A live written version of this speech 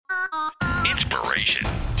Inspiration.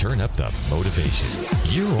 Turn up the motivation.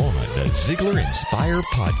 You're on the Ziglar Inspire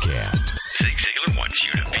Podcast. Zig Ziglar wants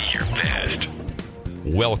you to be your best.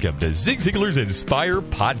 Welcome to Zig Ziglar's Inspire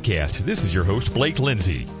Podcast. This is your host, Blake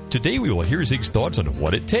Lindsay. Today we will hear Zig's thoughts on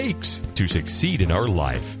what it takes to succeed in our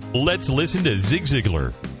life. Let's listen to Zig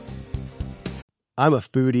Ziglar. I'm a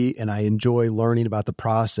foodie and I enjoy learning about the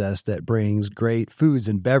process that brings great foods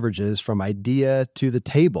and beverages from idea to the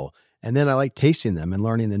table. And then I like tasting them and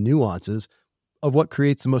learning the nuances of what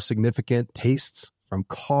creates the most significant tastes, from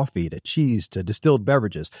coffee to cheese to distilled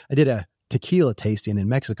beverages. I did a tequila tasting in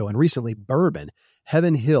Mexico and recently bourbon.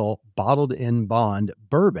 Heaven Hill Bottled in Bond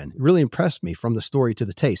bourbon really impressed me from the story to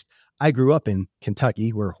the taste. I grew up in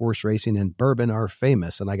Kentucky where horse racing and bourbon are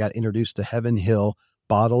famous, and I got introduced to Heaven Hill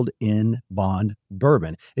Bottled in Bond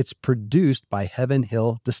bourbon. It's produced by Heaven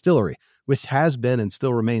Hill Distillery, which has been and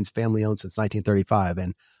still remains family-owned since 1935.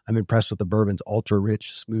 And I'm impressed with the bourbon's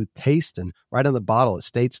ultra-rich, smooth taste. And right on the bottle, it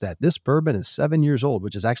states that this bourbon is 7 years old,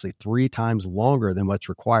 which is actually 3 times longer than what's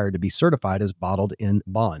required to be certified as Bottled in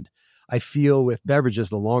Bond. I feel with beverages,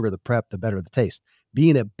 the longer the prep, the better the taste.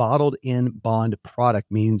 Being a Bottled in Bond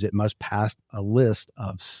product means it must pass a list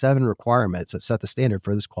of 7 requirements that set the standard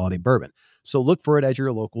for this quality bourbon. So look for it at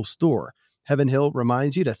your local store. Heaven Hill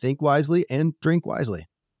reminds you to think wisely and drink wisely.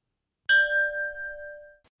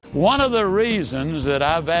 One of the reasons that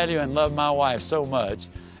I value and love my wife so much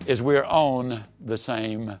is we're on the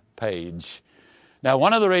same page. Now,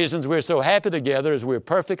 one of the reasons we're so happy together is we're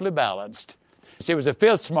perfectly balanced. She was the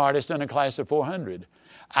 5th smartest in a class of 400.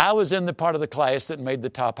 I was in the part of the class that made the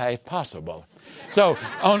top half possible. So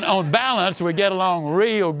on balance, we get along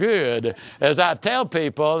real good. As I tell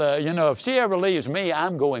people, if she ever leaves me,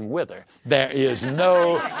 I'm going with her. There is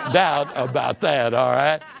no doubt about that, all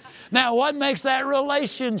right? Now, what makes that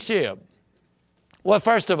relationship? Well,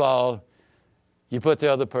 first of all, you put the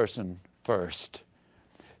other person first.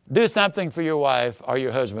 Do something for your wife or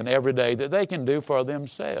your husband every day that they can do for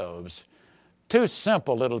themselves. 2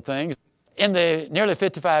 simple little things. In the nearly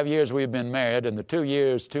 55 years we've been married, in the 2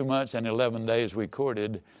 years, 2 months, and 11 days we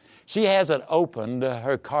courted, she hasn't opened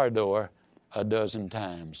her car door a dozen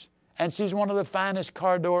times. And she's one of the finest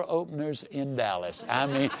car door openers in Dallas. I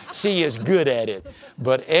mean, she is good at it.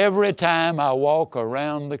 But every time I walk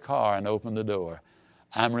around the car and open the door,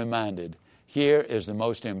 I'm reminded, here is the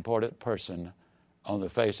most important person on the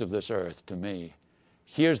face of this earth to me.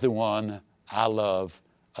 Here's the one I love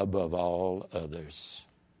above all others.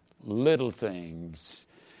 Little things.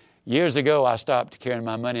 Years ago, I stopped carrying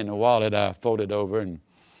my money in a wallet. I folded over and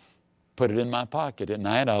put it in my pocket. At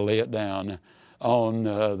night, I lay it down on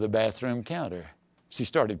the bathroom counter. She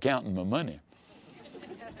started counting my money.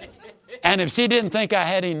 And if she didn't think I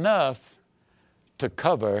had enough to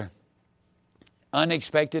cover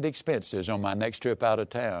unexpected expenses on my next trip out of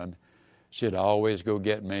town, she'd always go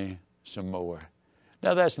get me some more.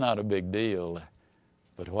 Now, that's not a big deal,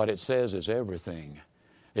 but what it says is everything.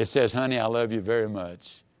 It says, honey, I love you very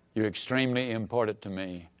much. You're extremely important to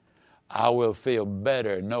me. I will feel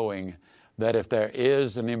better knowing that if there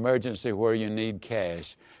is an emergency where you need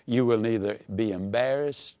cash, you will neither be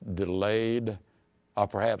embarrassed, delayed, or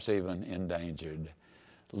perhaps even endangered.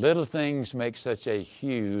 Little things make such a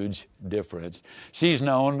huge difference. She's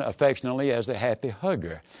known affectionately as the happy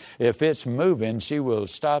hugger. If it's moving, she will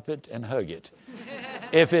stop it and hug it.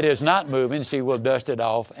 If it is not moving, she will dust it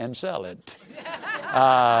off and sell it.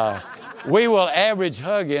 We will average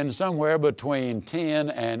hugging somewhere between 10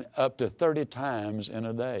 and up to 30 times in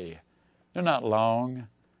a day. They're not long.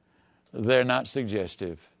 They're not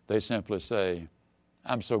suggestive. They simply say,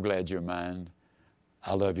 I'm so glad you're mine.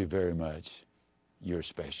 I love you very much. You're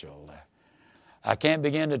special. I can't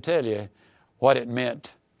begin to tell you what it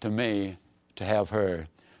meant to me to have her,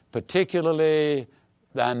 particularly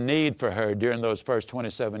the need for her during those first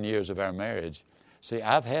 27 years of our marriage. See,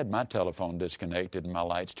 I've had my telephone disconnected and my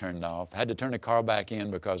lights turned off. I had to turn the car back in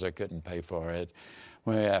because I couldn't pay for it.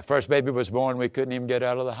 When our first baby was born, we couldn't even get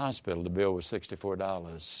out of the hospital. The bill was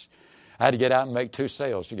 $64. I had to get out and make 2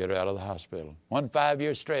 sales to get her out of the hospital. One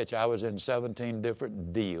 5-year stretch, I was in 17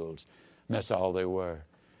 different deals. And that's all they were.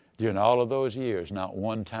 During all of those years, not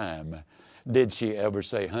one time did she ever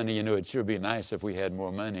say, honey, it'd sure be nice if we had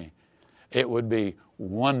more money. It would be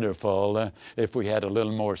wonderful if we had a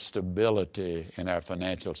little more stability in our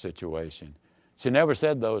financial situation. She never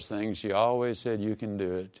said those things. She always said, you can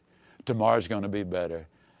do it. Tomorrow's going to be better.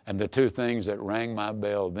 And the 2 things that rang my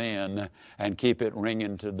bell then and keep it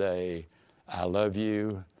ringing today, I love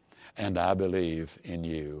you and I believe in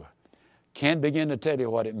you. Can't begin to tell you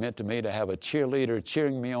what it meant to me to have a cheerleader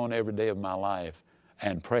cheering me on every day of my life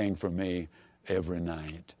and praying for me every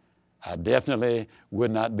night. I definitely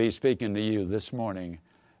would not be speaking to you this morning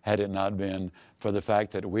had it not been for the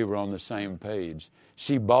fact that we were on the same page.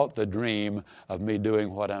 She bought the dream of me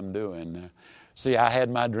doing what I'm doing. See, I had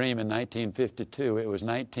my dream in 1952. It was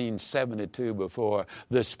 1972 before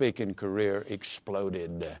this speaking career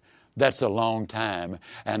exploded. That's a long time,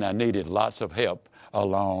 and I needed lots of help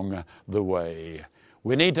along the way.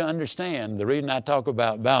 We need to understand, the reason I talk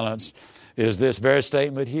about balance is this very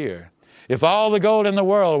statement here. If all the gold in the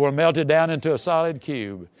world were melted down into a solid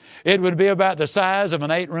cube, it would be about the size of an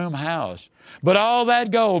 8-room house. But all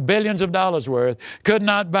that gold, billions of dollars worth, could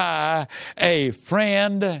not buy a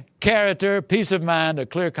friend, character, peace of mind, a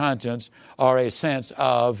clear conscience, or a sense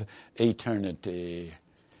of eternity.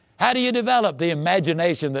 How do you develop the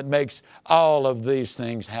imagination that makes all of these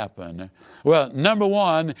things happen? Well, number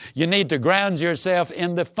one, you need to ground yourself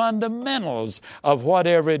in the fundamentals of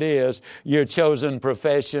whatever it is your chosen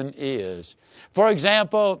profession is. For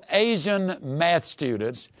example, Asian math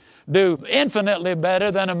students do infinitely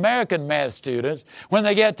better than American math students when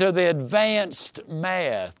they get to the advanced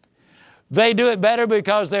math. They do it better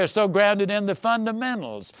because they're so grounded in the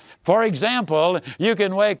fundamentals. For example, you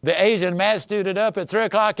can wake the Asian math student up at 3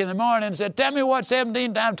 o'clock in the morning and say, tell me what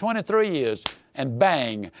 17 times 23 is. And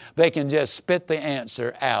bang, they can just spit the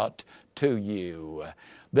answer out to you.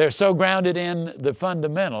 They're so grounded in the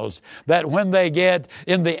fundamentals that when they get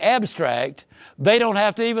in the abstract, they don't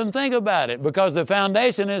have to even think about it because the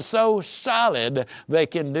foundation is so solid they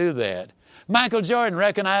can do that. Michael Jordan,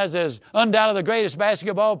 recognized as undoubtedly the greatest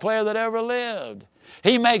basketball player that ever lived.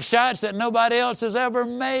 He makes shots that nobody else has ever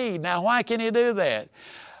made. Now, why can he do that?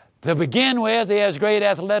 To begin with, he has great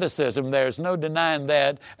athleticism. There's no denying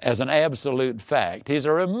that as an absolute fact. He's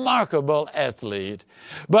a remarkable athlete.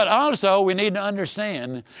 But also, we need to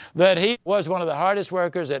understand that he was one of the hardest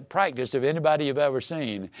workers at practice of anybody you've ever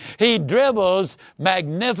seen. He dribbles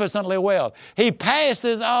magnificently well. He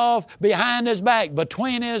passes off behind his back,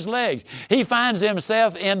 between his legs. He finds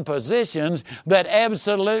himself in positions that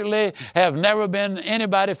absolutely have never been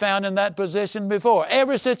anybody found in that position before.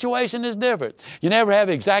 Every situation is different. You never have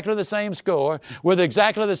exactly the same score with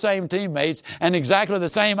exactly the same teammates and exactly the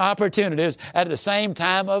same opportunities at the same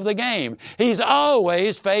time of the game. He's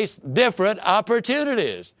always faced different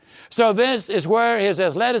opportunities. So this is where his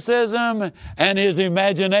athleticism and his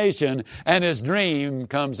imagination and his dream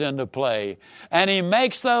comes into play. And he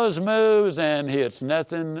makes those moves and hits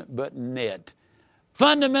nothing but net.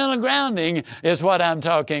 Fundamental grounding is what I'm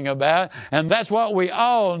talking about, and that's what we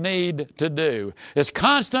all need to do. It's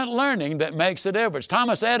constant learning that makes a difference.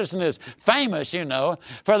 Thomas Edison is famous,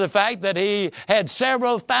 for the fact that he had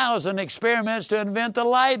several thousand experiments to invent the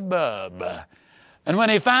light bulb. And when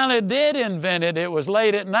he finally did invent it, it was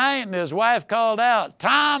late at night, and his wife called out,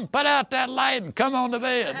 "Tom, put out that light and come on to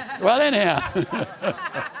bed." Well, anyhow,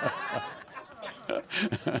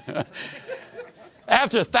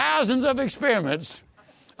 after thousands of experiments,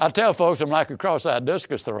 I tell folks I'm like a cross-eyed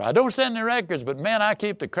discus thrower. I don't set any records, but man, I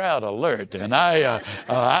keep the crowd alert, and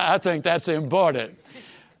I think that's important.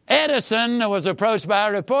 Edison was approached by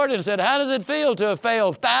a reporter and said, "How does it feel to have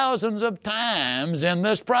failed thousands of times in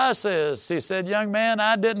this process?" He said, "Young man,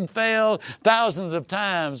 I didn't fail thousands of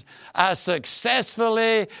times. I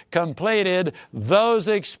successfully completed those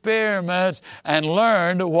experiments and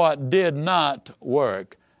learned what did not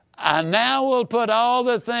work. I now will put all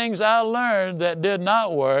the things I learned that did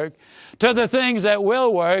not work to the things that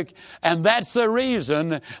will work," and that's the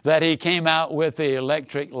reason that he came out with the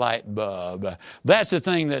electric light bulb. That's the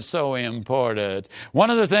thing that's so important.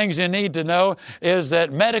 One of the things you need to know is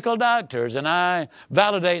that medical doctors, and I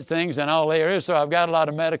validate things in all areas, so I've got a lot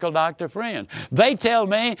of medical doctor friends. They tell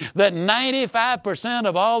me that 95%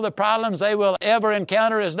 of all the problems they will ever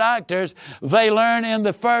encounter as doctors, they learn in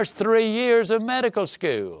the first 3 years of medical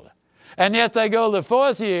school. And yet they go the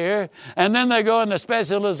 4th year, and then they go into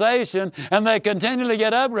specialization, and they continually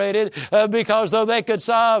get upgraded because though they could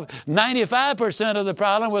solve 95% of the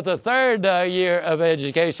problem with the 3rd year of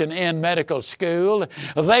education in medical school,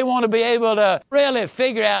 they want to be able to really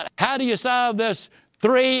figure out how do you solve this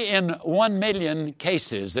 3 in 1 million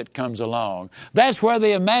cases that comes along. That's where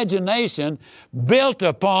the imagination, built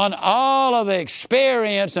upon all of the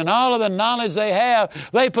experience and all of the knowledge they have,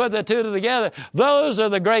 they put the two together. Those are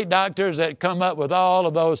the great doctors that come up with all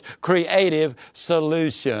of those creative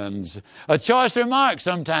solutions. A choice remark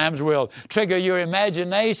sometimes will trigger your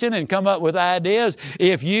imagination and come up with ideas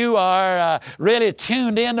if you are really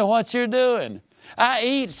tuned into what you're doing. I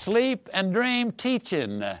eat, sleep, and dream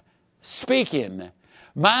teaching, speaking.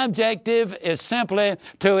 My objective is simply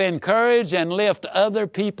to encourage and lift other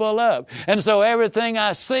people up. And so everything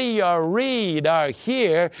I see or read or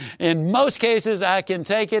hear, in most cases I can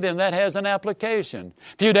take it and that has an application.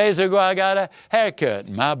 A few days ago I got a haircut.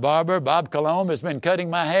 My barber, Bob Colomb, has been cutting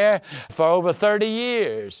my hair for over 30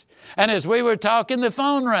 years. And as we were talking, the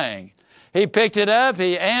phone rang. He picked it up,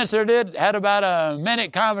 he answered it, had about a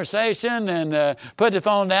minute conversation, and put the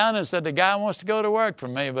phone down and said, the guy wants to go to work for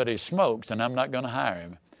me, but he smokes, and I'm not going to hire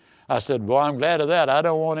him. I said, well, I'm glad of that. I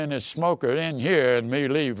don't want any smoker in here and me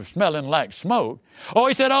leave smelling like smoke. Oh,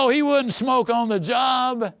 he said, he wouldn't smoke on the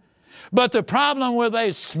job. But the problem with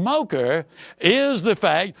a smoker is the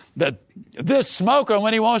fact that this smoker,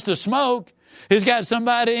 when he wants to smoke, he's got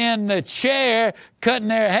somebody in the chair cutting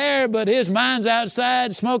their hair, but his mind's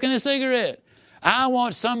outside smoking a cigarette. I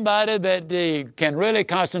want somebody that can really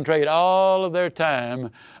concentrate all of their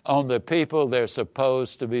time on the people they're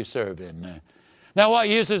supposed to be serving. Now, what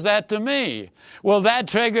use is that to me? Well, that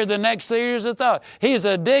triggered the next series of thought. He's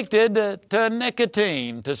addicted to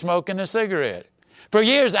nicotine, to smoking a cigarette. For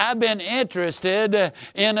years, I've been interested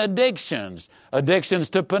in addictions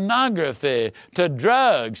to pornography, to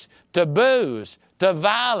drugs, to booze, to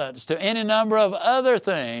violence, to any number of other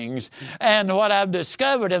things. And what I've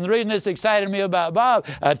discovered, and the reason this excited me about Bob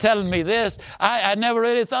telling me this, I never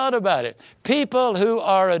really thought about it. People who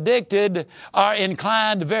are addicted are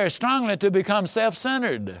inclined very strongly to become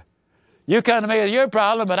self-centered. You come to me with your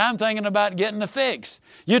problem, but I'm thinking about getting a fix.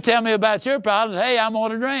 You tell me about your problems, hey, I'm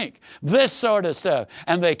going to drink. This sort of stuff.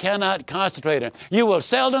 And they cannot concentrate. You will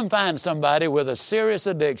seldom find somebody with a serious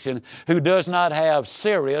addiction who does not have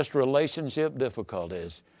serious relationship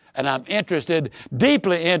difficulties. And I'm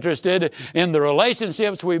deeply interested in the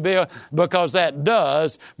relationships we build, because that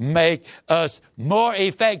does make us more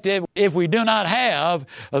effective if we do not have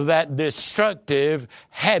that destructive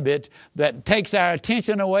habit that takes our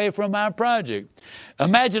attention away from our project.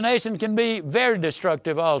 Imagination can be very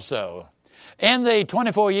destructive also. In the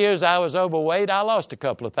 24 years I was overweight, I lost a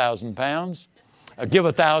couple of thousand pounds. Give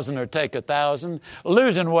 1,000 or take 1,000.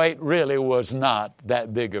 Losing weight really was not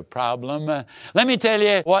that big a problem. Let me tell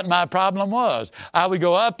you what my problem was. I would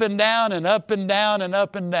go up and down and up and down and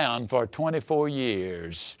up and down for 24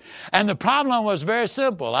 years. And the problem was very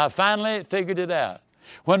simple. I finally figured it out.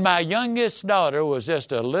 When my youngest daughter was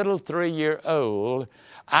just a little 3-year-old,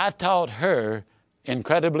 I taught her,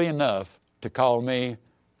 incredibly enough, to call me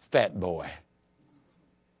Fat Boy.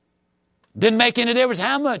 Didn't make any difference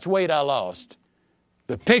how much weight I lost.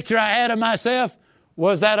 The picture I had of myself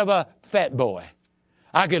was that of a fat boy.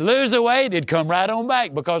 I could lose the weight, it'd come right on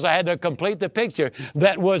back, because I had to complete the picture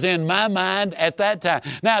that was in my mind at that time.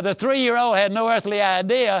 Now, the 3-year-old had no earthly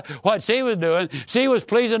idea what she was doing. She was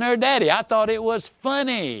pleasing her daddy. I thought it was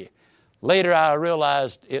funny. Later, I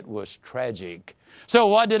realized it was tragic. So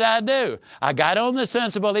what did I do? I got on the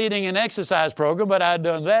sensible eating and exercise program, but I'd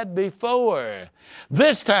done that before.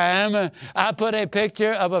 This time, I put a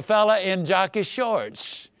picture of a fella in jockey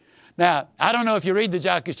shorts. Now, I don't know if you read the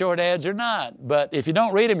jockey short ads or not, but if you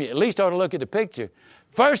don't read them, you at least ought to look at the picture.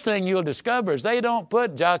 First thing you'll discover is they don't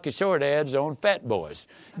put jockey short ads on fat boys.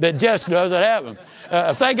 That just doesn't happen.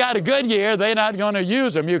 If they got a good year, they're not going to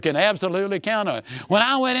use them. You can absolutely count on it. When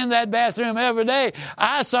I went in that bathroom every day,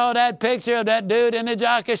 I saw that picture of that dude in the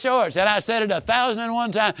jockey shorts, and I said it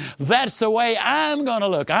 1,001 times. That's the way I'm going to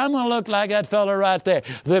look. I'm going to look like that fella right there.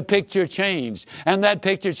 The picture changed, and that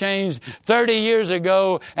picture changed 30 years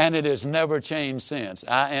ago, and it has never changed since.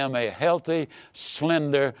 I am a healthy,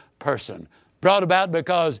 slender person. Brought about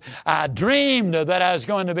because I dreamed that I was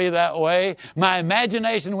going to be that way. My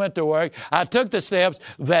imagination went to work. I took the steps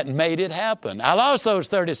that made it happen. I lost those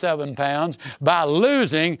 37 pounds by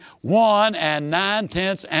losing 1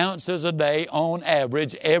 9/10 ounces a day on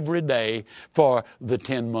average every day for the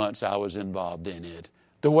 10 months I was involved in it.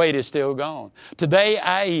 The weight is still gone. Today,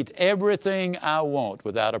 I eat everything I want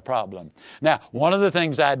without a problem. Now, one of the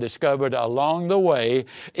things I discovered along the way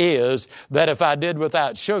is that if I did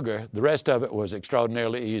without sugar, the rest of it was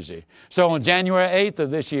extraordinarily easy. So on January 8th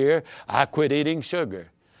of this year, I quit eating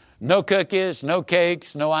sugar. No cookies, no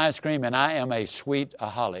cakes, no ice cream, and I am a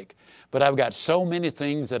sweetaholic. But I've got so many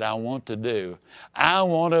things that I want to do. I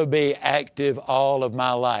want to be active all of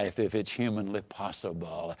my life if it's humanly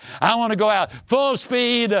possible. I want to go out full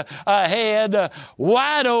speed ahead,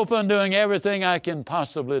 wide open, doing everything I can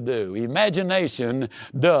possibly do. Imagination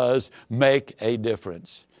does make a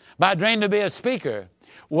difference. My dream to be a speaker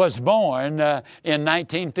was born in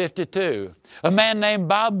 1952. A man named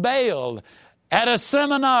Bob Bale at a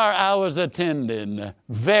seminar I was attending.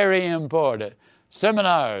 Very important.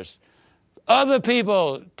 Seminars Other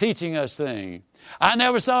people teaching us things. I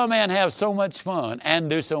never saw a man have so much fun and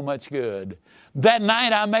do so much good. That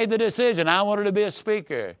night I made the decision I wanted to be a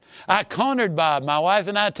speaker. I cornered Bob. My wife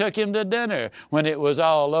and I took him to dinner when it was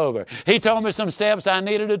all over. He told me some steps I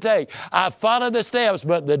needed to take. I followed the steps,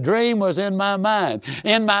 but the dream was in my mind.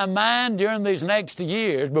 In my mind during these next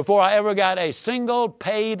years, before I ever got a single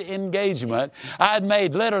paid engagement, I had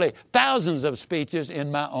made literally thousands of speeches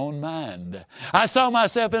in my own mind. I saw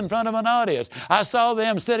myself in front of an audience. I saw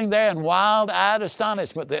them sitting there in wild-eyed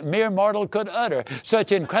astonishment that mere mortal could utter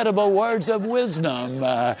such incredible words of wisdom.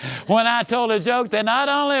 When I told a joke, they not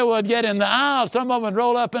only would get in the aisle, some of them would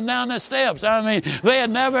roll up and down the steps. I mean, they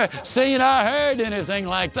had never seen or heard anything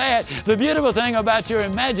like that. The beautiful thing about your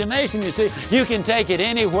imagination, you see, you can take it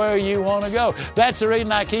anywhere you want to go. That's the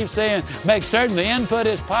reason I keep saying, make certain the input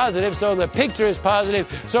is positive, so the picture is positive,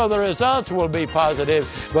 so the results will be positive.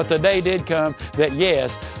 But the day did come that,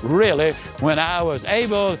 yes, really, when I was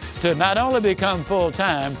able to not only become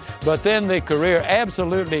full-time, but then the career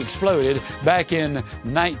absolutely exploded back in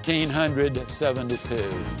 1972.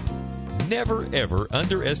 Never, ever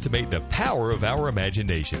underestimate the power of our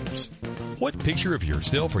imaginations. What picture of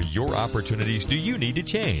yourself or your opportunities do you need to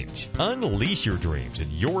change? Unleash your dreams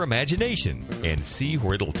and your imagination and see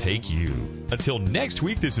where it'll take you. Until next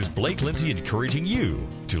week, this is Blake Lindsay encouraging you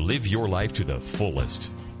to live your life to the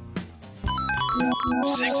fullest.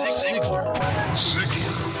 Ziglar.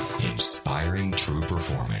 Inspiring true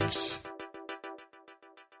performance.